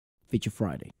Feature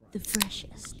Friday. The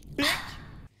freshest. Vina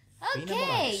Okay,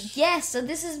 Morales. yes, so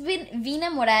this has been Vina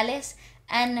Morales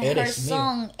and her Eres Mio.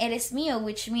 song Eres Mio,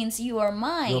 which means you are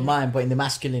mine. You're mine, but in the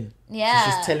masculine. Yeah.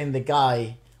 So she's telling the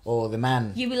guy or the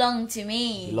man, You belong to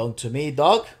me. you belong to me,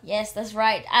 dog. Yes, that's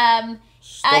right.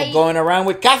 Stop going around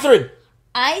with Catherine.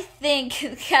 I think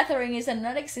Catherine is a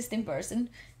non-existing person.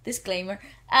 Disclaimer.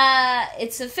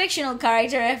 It's a fictional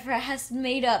character Efra has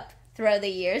made up throughout the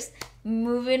years.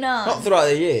 Moving on. Not throughout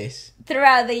the years.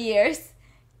 Throughout the years.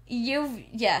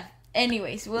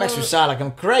 Anyways, well... Makes me sound like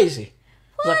I'm crazy.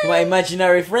 It's like my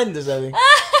imaginary friend or something.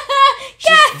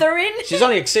 Catherine! She's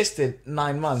only existed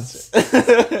 9 months.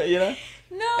 You know?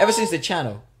 No. Ever since the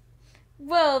channel.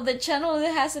 Well, the channel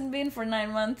hasn't been for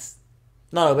 9 months.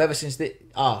 No, but ever since the...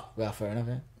 well, fair enough,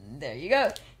 yeah. There you go.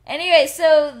 Anyway,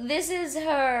 so this is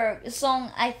her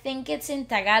song. I think it's in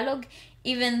Tagalog,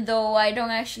 even though I don't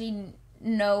actually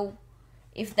know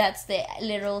if that's the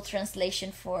literal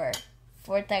translation for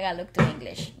Tagalog to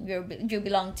English. You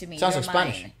belong to me. Sounds you're like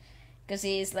Spanish. Because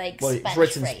he's like Well, Spanish it's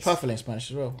written phrase. perfectly in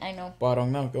Spanish as well. I know. But I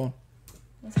don't know. Go on.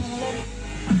 Let's have a look.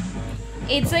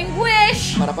 It's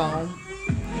English. Ba-da-bum.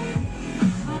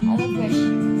 Oh my gosh.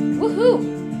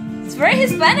 Woohoo! It's very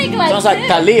Hispanic-like. Sounds like too.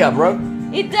 Thalia, bro.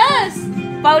 It does.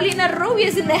 Paulina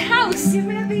Rubia's in the house. Come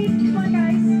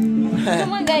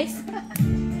on, guys.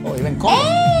 Oh, even Congo.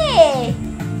 Hey!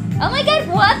 Oh my god,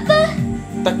 what the?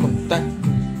 Takun,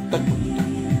 takun, takun.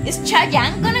 Is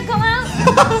Chayanne gonna come out?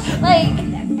 Like,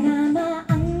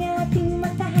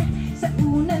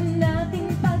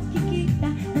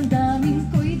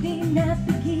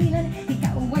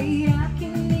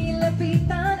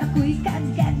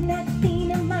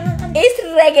 it's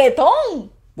reggaeton.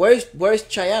 Where's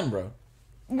Cheyenne, bro?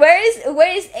 Where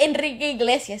is Enrique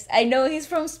Iglesias? I know he's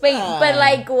from Spain, but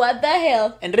like, what the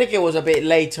hell? Enrique was a bit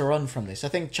later on from this. I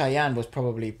think Cheyenne was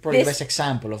probably the best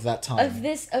example of that time. Of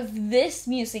this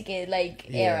music like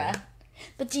era.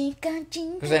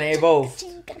 Because then it evolved.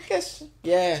 I guess,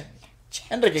 yeah.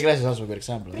 Enrique Iglesias is also a good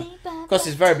example. Because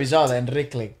it's very bizarre that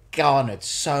Enrique garnered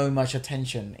so much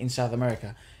attention in South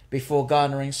America before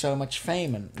garnering so much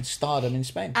fame and stardom in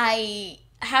Spain. I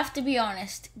have to be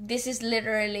honest. This is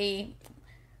literally...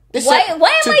 This Why am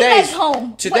I back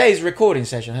home? Today's recording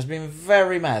session has been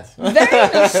very mad. Very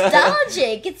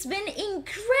nostalgic. It's been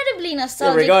incredibly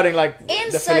nostalgic. Regarding like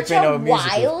in the such Filipino a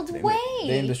music, wild way.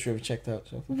 the industry we checked out.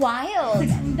 So. Wild.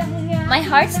 My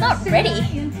heart's not ready.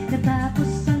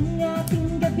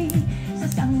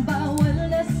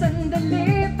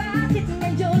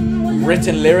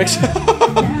 Written lyrics.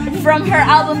 From her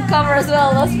album cover as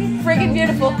well. That's freaking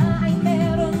beautiful.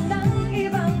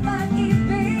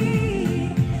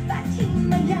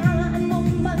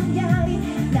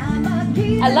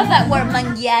 I love that word,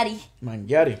 mangyari.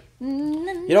 Mangiari.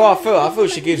 You know what I feel? I feel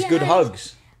she gives good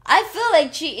hugs. I feel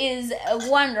like she is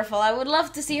wonderful. I would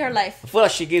love to see her life. I feel like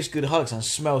she gives good hugs and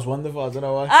smells wonderful. I don't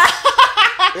know why.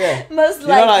 Yeah. Most You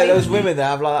likely. know, like those women that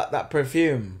have like that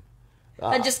perfume.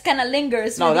 That just kind of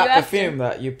lingers No, with that you after. perfume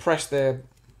that you press the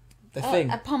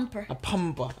thing. A pumper. A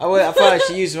pumper. I feel like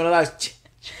she uses one of those.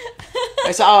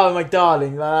 It's like, oh my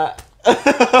darling, like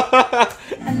that.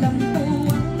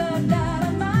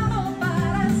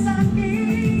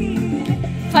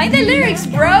 Find the lyrics,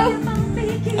 bro.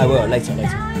 I will later.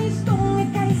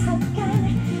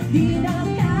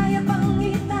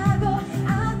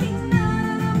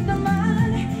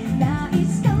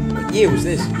 What year was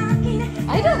this?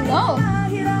 I don't know.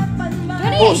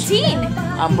 2018.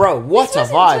 And bro, what This a was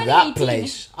in vibe that 2018.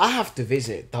 place. I have to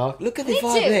visit, dog. Look at the Me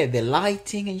vibe too. there, the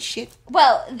lighting and shit.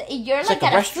 Well, you're like like a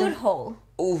at a restaurant. food hall.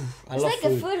 Ooh, I It's love like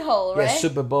food. a food hall, right? Yeah,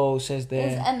 Super Bowl says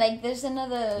there. And like, there's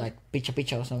another. Like Picha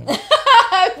Picha or something.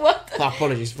 What? Oh,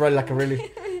 apologies, probably like a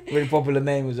really popular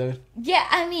name or something. Yeah,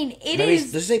 I mean, it Does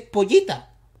is it say pollita?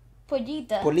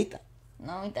 pollita. Polita?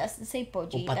 No, it doesn't say Or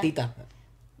pollita. patita?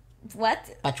 What?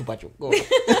 Pachu Pachu. Go.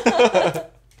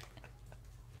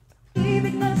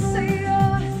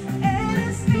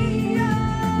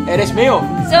 Eres Mio.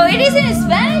 So it is in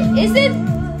Spanish, is it?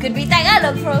 Could be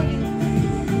Tagalog for all you know.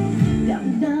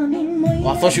 Oh,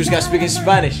 I thought she was going to speak in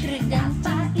Spanish.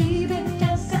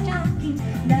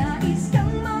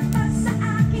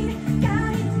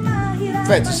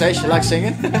 Fair to say, she likes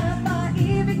singing.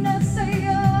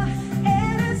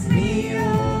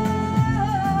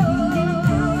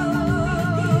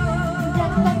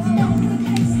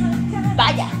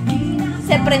 Vaya,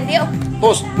 se prendió.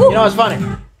 Pause. You know what's funny?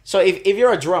 So if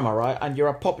you're a drummer, right, and you're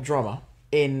a pop drummer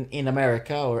in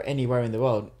America or anywhere in the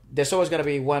world, there's always going to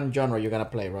be one genre you're going to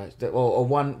play, right? Or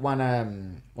one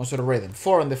sort of rhythm.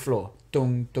 4 on the floor.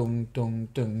 tung tung tung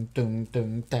tung tung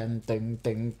tung tung tung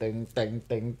tung tung tung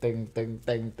tung tung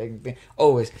tung tung tung.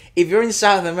 Always, if you're in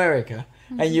South America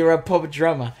and you're a pop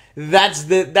drummer, that's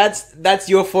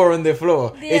your four on the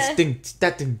floor. It's ting ta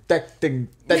ting ta ting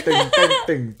ta ting ta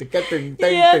ting ta ting ta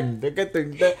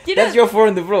ting ta. That's your four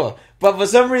on the floor. But for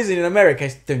some reason in America,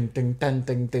 it's ting ting ting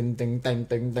ting ting ting ting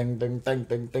ting ting ting ting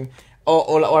ting ting,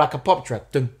 or like a pop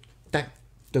track, ting tak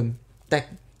ting tak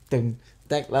ting.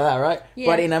 Like that, right? Yeah.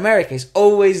 But in America, it's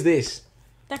always this.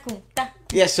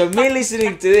 Yeah, so me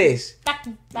listening to this,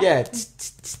 yeah,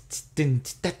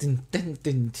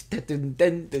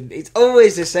 it's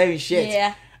always the same shit.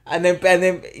 Yeah. And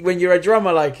then when you're a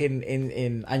drummer, like in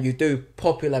and you do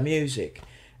popular music,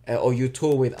 or you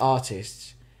tour with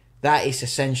artists, that is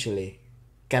essentially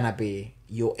gonna be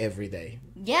your everyday.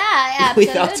 Yeah,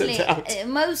 absolutely.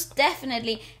 Most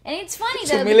definitely. And it's funny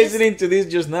though. So me listening to this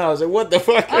just now, I was like, what the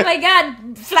fuck? Oh my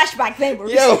god, flashback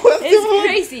memories. Yo, what it's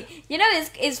crazy. You know,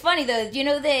 it's funny though. You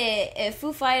know the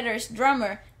Foo Fighters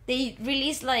drummer, they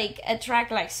released like a track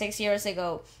like 6 years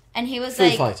ago. And he was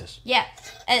like... Foo Fighters. Yeah,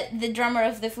 the drummer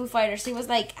of the Foo Fighters. He was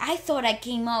like, I thought I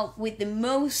came out with the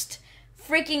most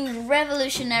freaking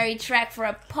revolutionary track for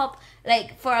a pop...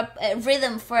 Like for a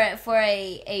rhythm for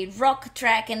a rock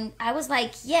track, and I was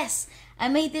like, yes, I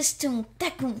made this tung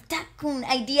takun takun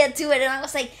idea to it, and I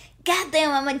was like, god damn,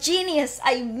 I'm a genius.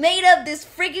 I made up this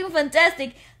freaking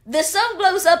fantastic. The song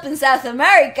blows up in South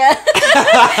America,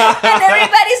 and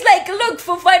everybody's like, look,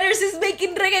 Foo Fighters is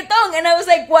making reggaeton, and I was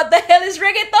like, what the hell is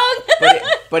reggaeton?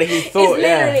 But he thought,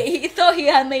 he thought he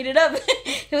had made it up.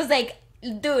 He was like,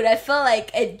 dude, I felt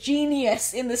like a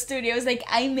genius in the studio. I was like,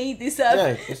 I made this up.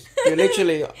 Yeah, you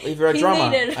literally, if you're a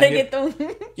drummer,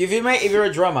 if you're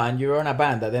a drummer and you're on a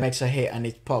band that then makes a hit and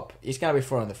it's pop, it's gonna be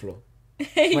thrown on the floor.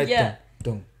 Like, yeah.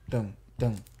 Dum dum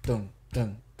dum dum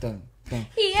dum dum dum.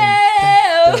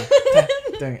 Yeah.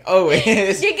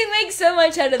 Always. You can make so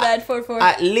much out of that 4/4.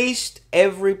 At least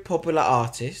every popular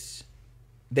artist,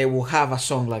 they will have a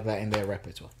song like that in their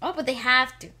repertoire. Oh, but they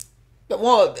have to.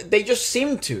 Well, they just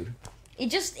seem to. It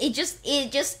just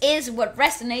is what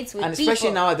resonates with and especially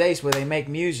people. nowadays where they make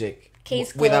music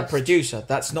with a producer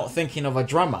that's not thinking of a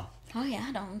drummer. Oh yeah,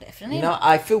 I don't definitely. You know,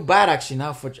 I feel bad actually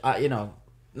now for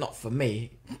not for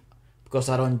me, because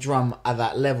I don't drum at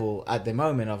that level at the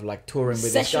moment of like touring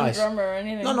with these guys. Session drummer or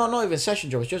anything. No, not even session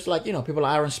drummers. Just like people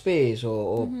like Aaron Spears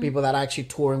or people that are actually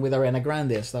touring with Ariana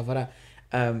Grande and stuff like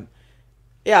that.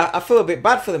 Yeah, I feel a bit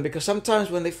bad for them because sometimes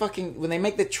when they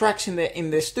make the tracks in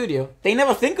the studio, they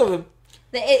never think of them.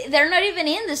 They're not even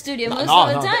in the studio most of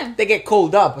the time. They get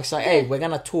called up. It's like, hey, we're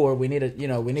gonna tour. We need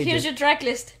Here's your track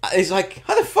list. It's like,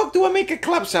 how the fuck do I make a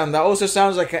clap sound that also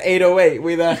sounds like an 808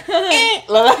 with a it's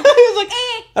like,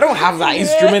 I don't have that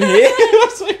instrument here.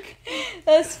 It's like,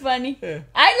 that's funny. Yeah.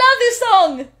 I love this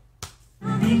song.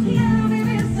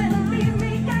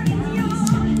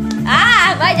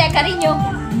 Ah, vaya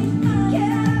cariño.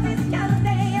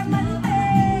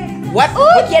 What?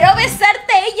 Quiero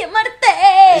besarte y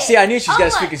llamarte. See, I knew she's gonna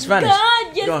speak in Spanish.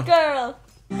 God, yes, girl.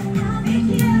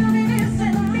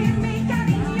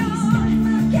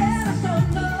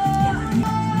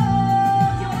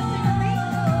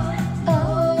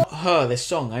 The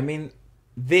song. I mean,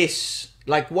 this,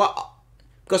 like what?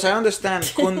 Because I understand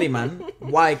Kundiman,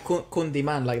 why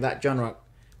Kundiman, like that genre,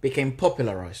 became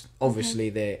popularized. Obviously,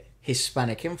 the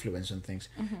Hispanic influence and things.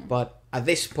 But at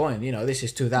this point, this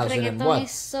is 2000 and what?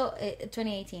 Is so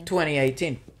 2018.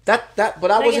 2018. But that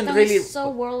wasn't really. Is so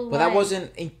worldwide. But that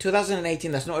wasn't in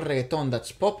 2018. That's not reggaeton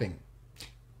that's popping.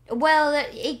 Well,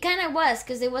 it kind of was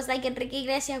because it was like Enrique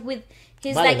Iglesias with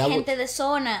his gente de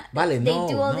zona. They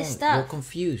do all this stuff. You're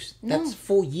confused. No. That's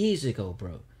 4 years ago,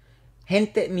 bro.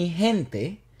 Mi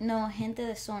gente. No, gente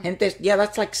de zona. Yeah,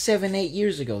 that's like 7-8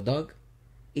 years ago, dog.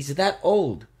 Is that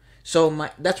old? So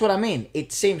that's what I mean.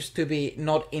 It seems to be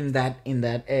not in that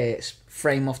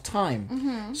frame of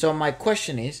time. So my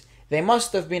question is, there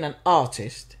must have been an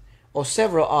artist or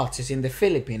several artists in the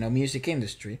Filipino music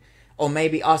industry, or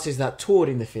maybe artists that toured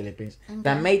in the Philippines,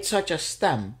 that made such a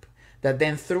stamp that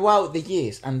then throughout the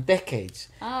years and decades,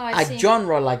 a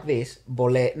genre like this,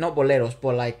 not boleros,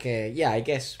 but like, I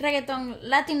guess... Reggaeton,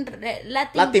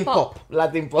 Latin pop,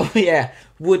 yeah,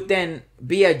 would then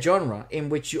be a genre in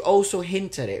which you also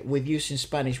hint at it with using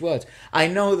Spanish words. I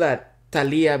know that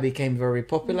Thalia became very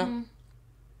popular.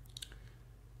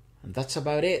 And that's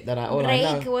about it. I know.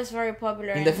 Drake was very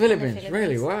popular in the Philippines.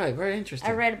 Really? Wow, very interesting.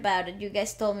 I read about it. You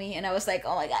guys told me, and I was like,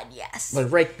 oh my god, yes. Well,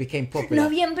 Drake became popular.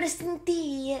 Noviembre sin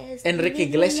ti. Enrique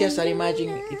Iglesias, I imagine,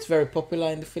 it's very popular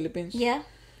in the Philippines. Yeah.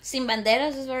 Sin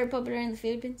Banderas is very popular in the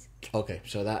Philippines. Okay,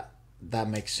 so that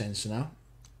makes sense now.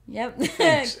 Yep.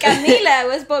 Thanks. Camila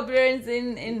was popular in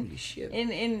Holy shit.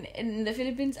 in the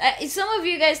Philippines. Some of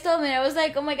you guys told me. I was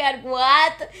like, oh my god,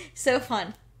 what? So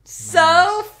fun.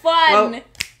 So fun. Well,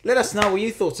 let us know what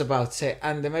you thought about it,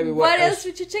 and maybe what else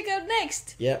would you check out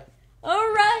next? Yep.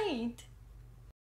 All right.